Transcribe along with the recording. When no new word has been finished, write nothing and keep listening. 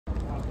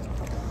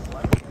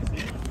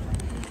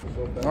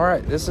All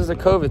right, this is a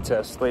COVID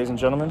test, ladies and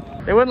gentlemen.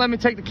 They wouldn't let me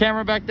take the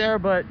camera back there,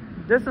 but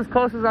this is as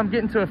close as I'm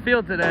getting to a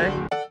field today.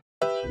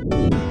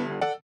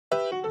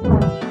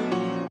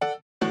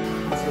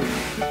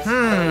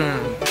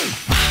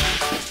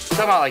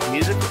 Talking about like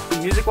music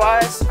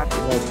wise,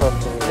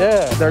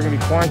 yeah, they're gonna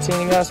be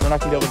quarantining us. We're not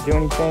gonna be able to do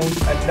anything.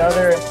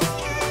 Another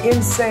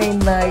insane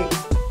night.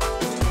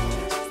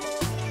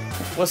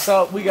 What's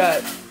up? We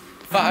got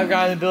 5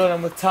 guys in the building.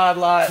 I'm with Todd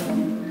Lott.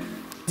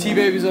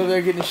 T-Baby's over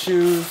there getting his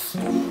shoes.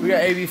 We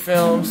got AB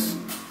Films.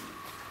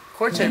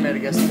 Corche made a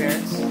guest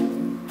appearance.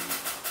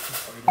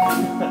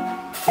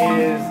 It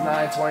is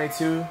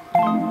 9:22.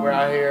 We're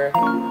out here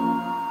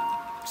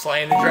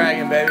slaying the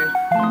dragon, baby.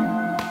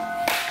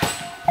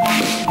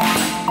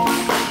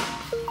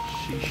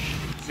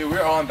 Dude,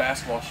 we're all in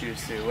basketball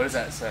shoes too. What does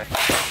that say?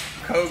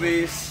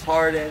 Kobe's,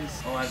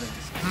 Harden's,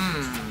 11's.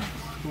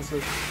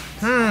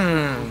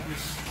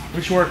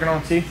 What you working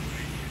on, T?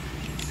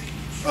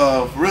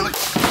 Really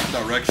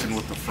direction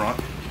with the front.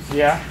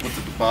 Yeah. With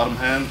the bottom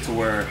hand to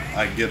where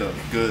I get a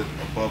good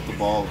above the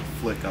ball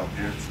flick out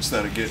here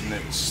instead of getting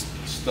it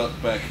stuck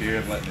back here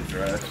and letting it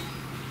drag.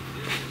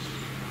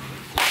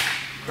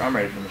 I'm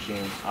ready for the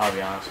machine. I'll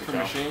be honest with you. For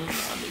machine?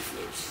 I need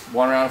flips.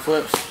 1 round of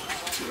flips.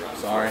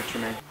 Sorry,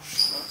 Tremaine.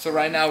 So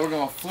right now we're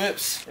going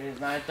flips. It is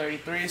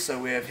 9:33, so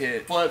we have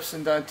hit flips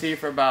and done T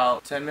for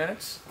about 10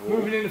 minutes.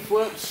 Moving into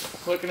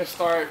flips, looking to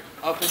start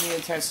upping the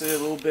intensity a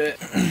little bit.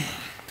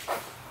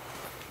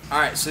 All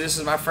right, so this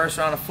is my first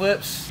round of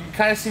flips. You can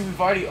kind of see we've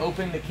already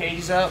opened the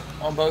cages up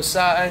on both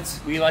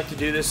sides. We like to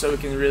do this so we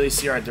can really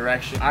see our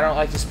direction. I don't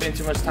like to spend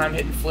too much time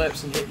hitting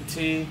flips and hitting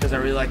T because I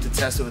really like to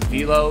test it with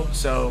velo.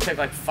 So take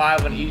like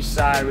 5 on each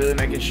side, really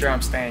making sure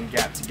I'm staying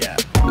gap to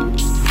gap.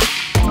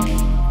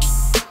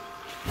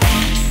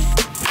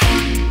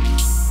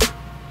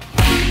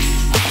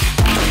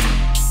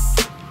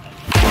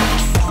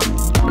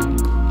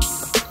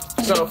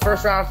 So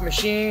first round of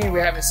machine, we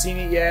haven't seen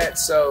it yet.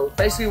 So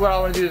basically what I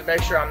want to do is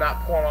make sure I'm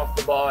not pulling off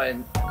the ball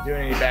and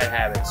doing any bad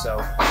habits. So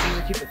I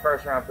usually keep the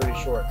first round pretty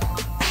short.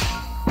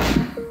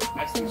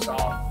 That's too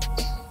soft.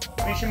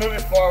 We should move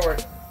it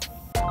forward.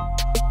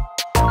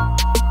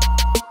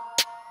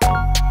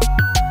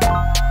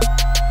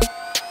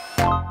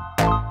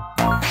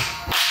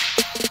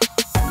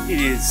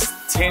 It is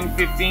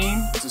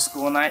 10:15. It's a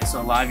school night,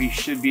 so a lot of you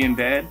should be in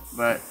bed,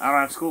 but I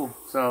don't have school,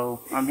 so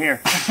I'm here.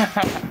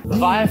 The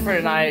vibe for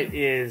tonight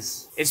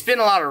is, it's been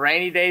a lot of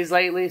rainy days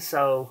lately,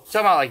 so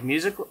talking about like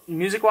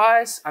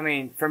music-wise, I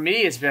mean, for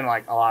me, it's been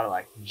like a lot of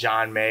like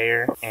John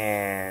Mayer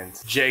and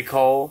J.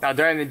 Cole. Now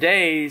during the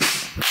days,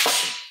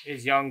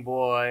 is Young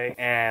Boy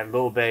and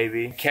Lil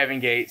Baby, Kevin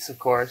Gates, of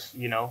course,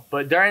 you know.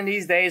 But during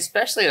these days,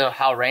 especially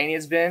how rainy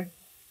it's been,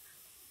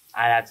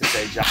 I'd have to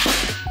say John.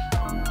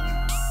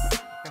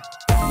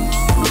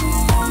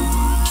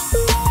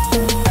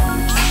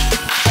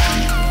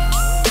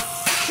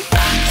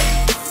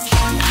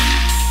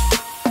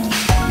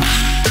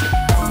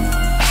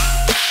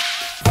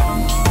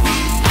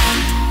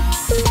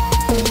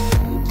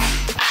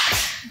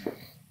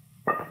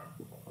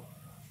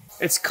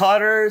 It's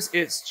cutters,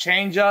 it's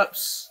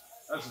change-ups.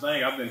 That's the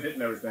thing, I've been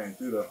hitting everything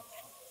too though.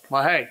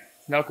 Well, hey,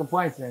 no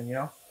complaints then, you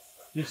know?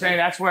 Just saying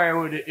that's where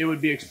it would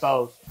be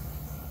exposed.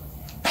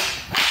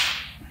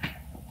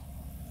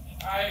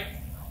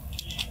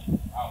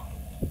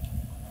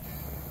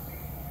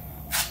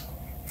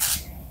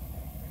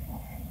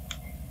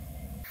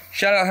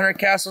 Shout out 100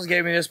 Castles,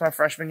 gave me this my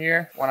freshman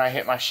year when I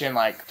hit my shin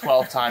like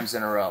 12 times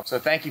in a row. So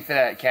thank you for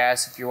that,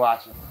 Cass, if you're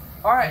watching.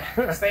 All right,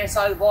 stay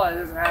inside the ball, it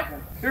doesn't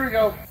happen. Here we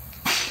go.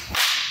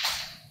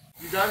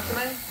 You done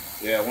tonight?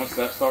 Yeah, once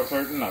that starts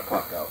hurting, I'll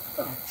clock out.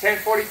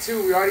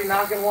 10:42, we already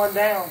knocking one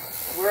down.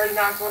 We already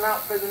knocked one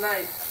out for the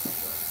night.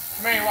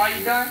 Tremaine, why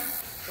you done?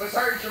 What's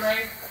hurting,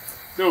 Tremaine?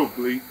 Still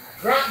bleed.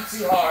 Grunting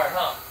too hard,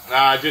 huh?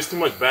 Nah, just too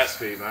much bat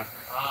speed, man.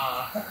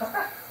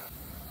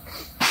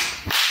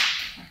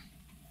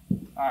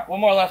 Alright, one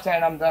more left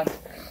hand, I'm done.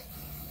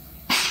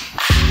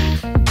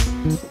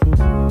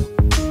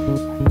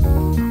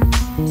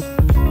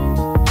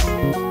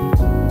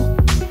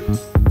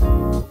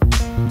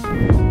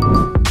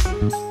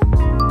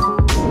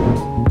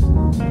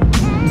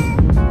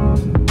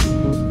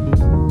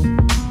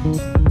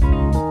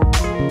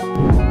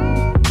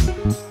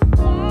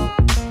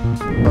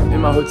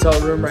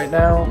 Hotel room right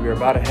now. We're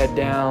about to head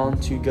down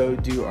to go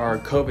do our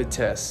COVID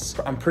tests.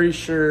 I'm pretty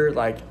sure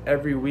like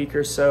every week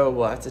or so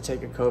we'll have to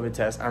take a COVID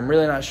test. I'm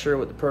really not sure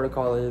what the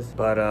protocol is,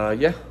 but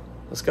yeah,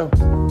 let's go.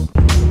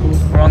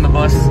 We're on the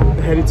bus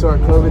headed to our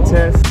COVID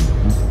test.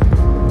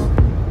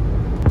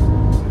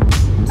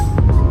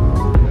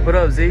 What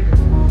up, Z?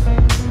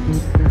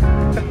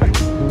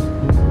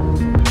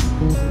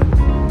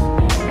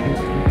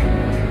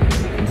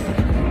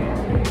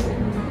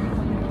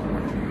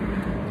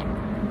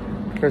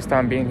 First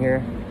time being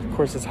here. Of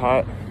course it's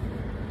hot.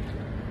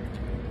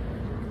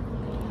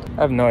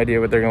 I have no idea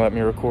what they're gonna let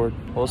me record.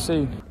 We'll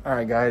see. All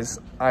right, guys,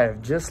 I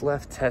have just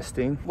left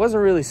testing. Wasn't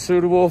really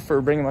suitable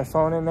for bringing my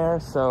phone in there,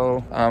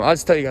 so I'll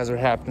just tell you guys what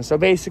happened. So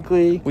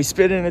basically, we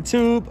spit in a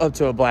tube up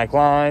to a black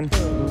line.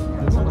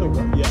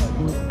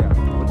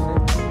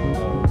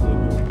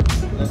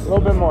 A little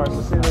bit more.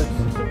 So see this.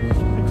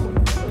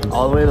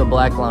 All the way to the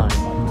black line.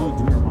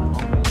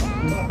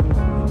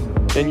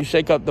 Then you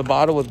shake up the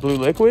bottle with blue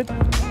liquid.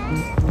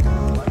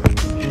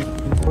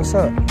 What's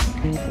up?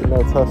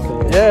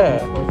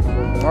 Yeah.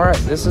 All right,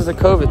 this is a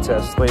COVID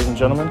test, ladies and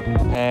gentlemen.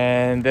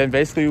 And then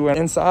basically we went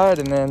inside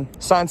and then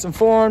signed some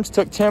forms,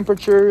 took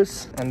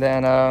temperatures, and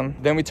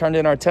then we turned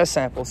in our test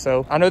sample.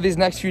 So I know these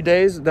next few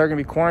days, they're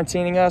gonna be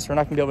quarantining us. We're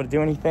not gonna be able to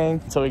do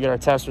anything until we get our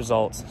test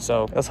results.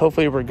 So let's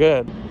hopefully we're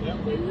good. Yeah,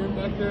 but your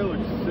back there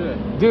looks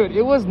sick. Dude,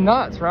 it was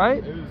nuts,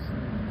 right? It was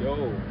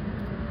dope.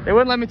 They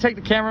wouldn't let me take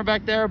the camera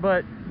back there,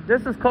 but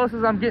this is as close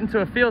as I'm getting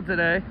to a field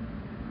today.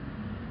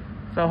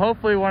 So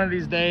hopefully one of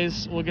these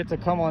days we'll get to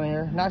come on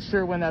here. Not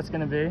sure when that's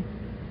gonna be.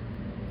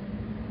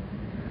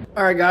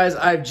 All right, guys,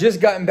 I've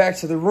just gotten back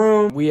to the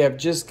room. We have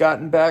just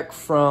gotten back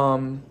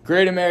from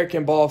Great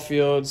American Ball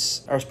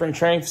Fields, our spring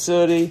training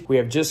facility. We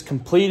have just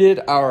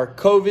completed our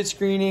COVID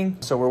screening,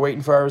 so we're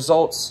waiting for our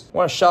results. I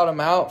want to shout them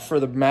out for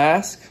the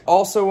mask.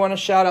 Also want to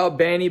shout out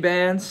Banny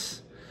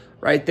Bands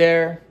right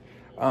there.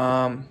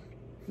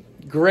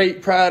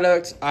 Great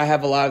product. I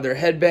have a lot of their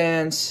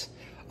headbands.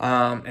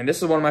 And this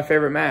is one of my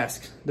favorite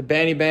masks. The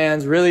Banny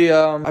Bands really,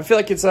 I feel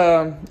like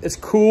it's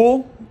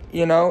cool.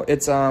 You know,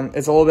 it's a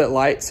little bit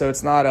light, so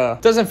it's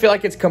not doesn't feel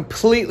like it's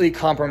completely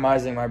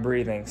compromising my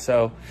breathing.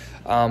 So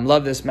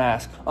love this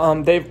mask.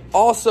 They've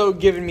also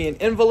given me an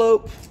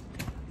envelope,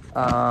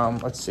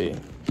 let's see,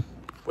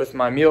 with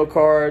my meal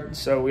card.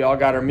 So we all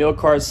got our meal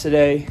cards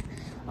today,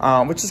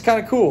 which is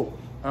kind of cool.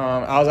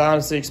 I was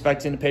honestly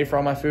expecting to pay for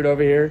all my food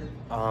over here,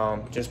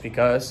 just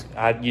because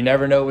you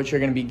never know what you're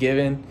going to be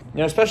given, you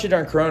know, especially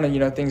during Corona. You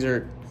know, things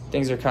are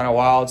kind of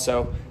wild,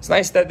 so it's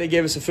nice that they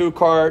gave us a food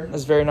card.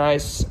 That's very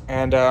nice.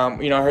 And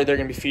you know, I heard they're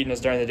gonna be feeding us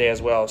during the day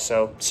as well,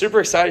 so super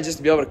excited just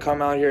to be able to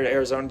come out here to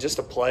Arizona just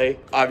to play.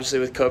 Obviously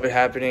with COVID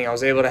happening, I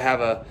was able to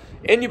have a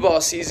indie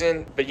ball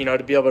season, but you know,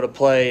 to be able to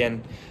play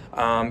and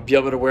be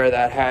able to wear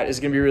that hat is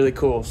gonna be really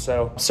cool.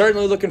 So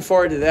certainly looking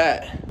forward to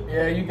that.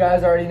 Yeah, you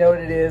guys already know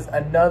what it is.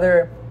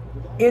 Another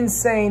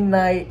insane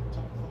night,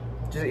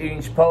 just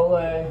eating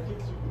Chipotle.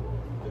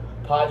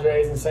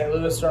 Padres in St.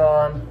 Louis are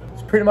on.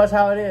 Pretty much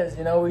how it is,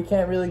 you know. We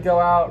can't really go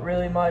out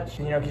really much,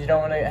 you know, because you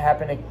don't want to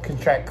happen to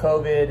contract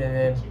COVID, and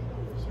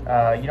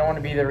then you don't want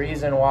to be the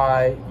reason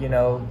why, you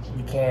know,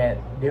 you can't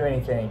do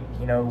anything.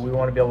 You know, we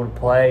want to be able to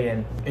play,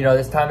 and you know,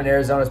 this time in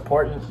Arizona is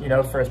important, you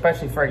know,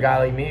 especially for a guy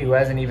like me who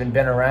hasn't even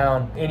been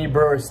around any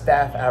Brewers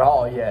staff at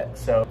all yet.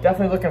 So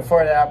definitely looking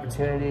forward to that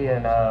opportunity,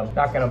 and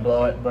not gonna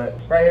blow it. But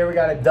right here we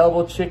got a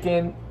double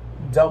chicken,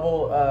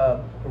 double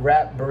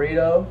wrap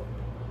burrito.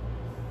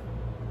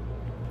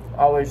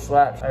 Always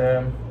slaps.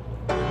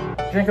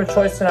 Drink of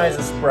choice tonight is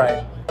a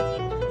Sprite.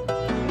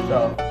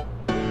 So